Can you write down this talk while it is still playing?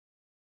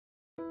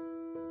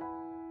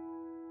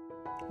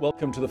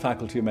Welcome to the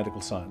Faculty of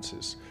Medical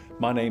Sciences.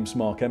 My name's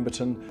Mark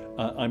Emberton.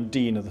 I'm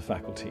Dean of the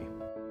faculty.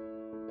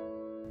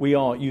 We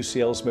are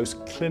UCL's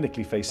most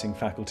clinically facing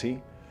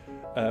faculty.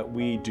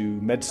 We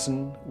do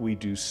medicine, we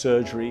do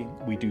surgery,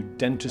 we do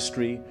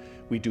dentistry,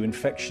 we do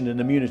infection and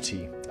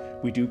immunity,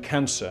 we do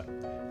cancer,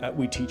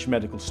 we teach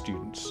medical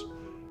students.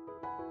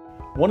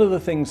 One of the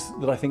things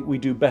that I think we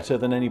do better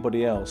than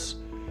anybody else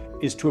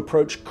is to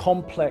approach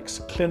complex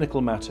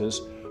clinical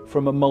matters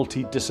from a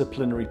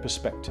multidisciplinary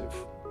perspective.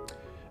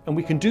 And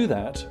we can do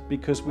that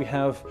because we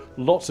have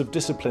lots of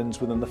disciplines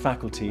within the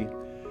faculty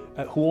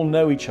who all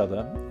know each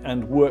other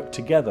and work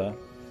together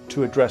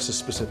to address a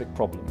specific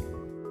problem.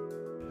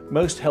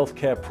 Most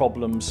healthcare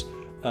problems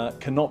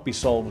cannot be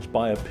solved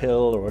by a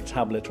pill or a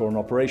tablet or an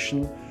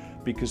operation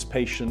because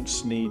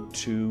patients need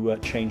to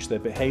change their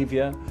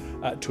behaviour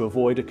to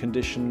avoid a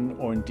condition,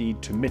 or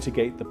indeed to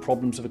mitigate the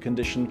problems of a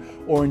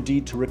condition, or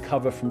indeed to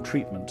recover from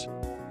treatment.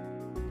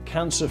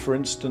 Cancer, for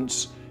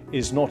instance,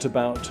 is not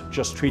about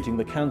just treating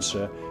the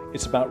cancer,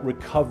 it's about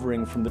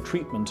recovering from the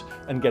treatment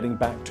and getting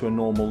back to a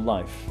normal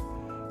life.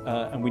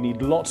 And we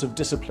need lots of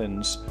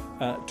disciplines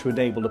to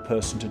enable a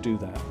person to do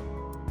that.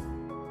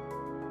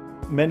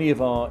 Many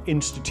of our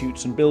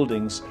institutes and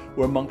buildings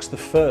were amongst the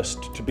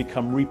first to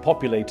become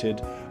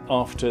repopulated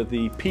after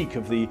the peak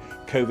of the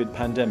COVID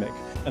pandemic,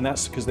 and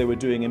that's because they were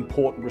doing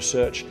important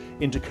research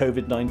into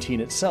COVID-19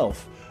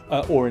 itself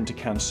or into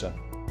cancer.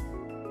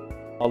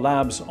 Our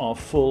labs are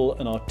full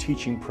and our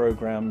teaching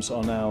programs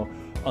are now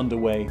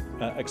underway,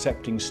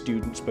 accepting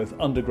students both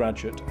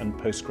undergraduate and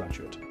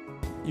postgraduate.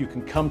 You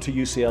can come to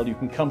UCL, you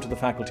can come to the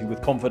faculty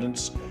with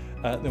confidence,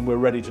 then we're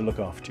ready to look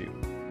after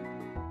you.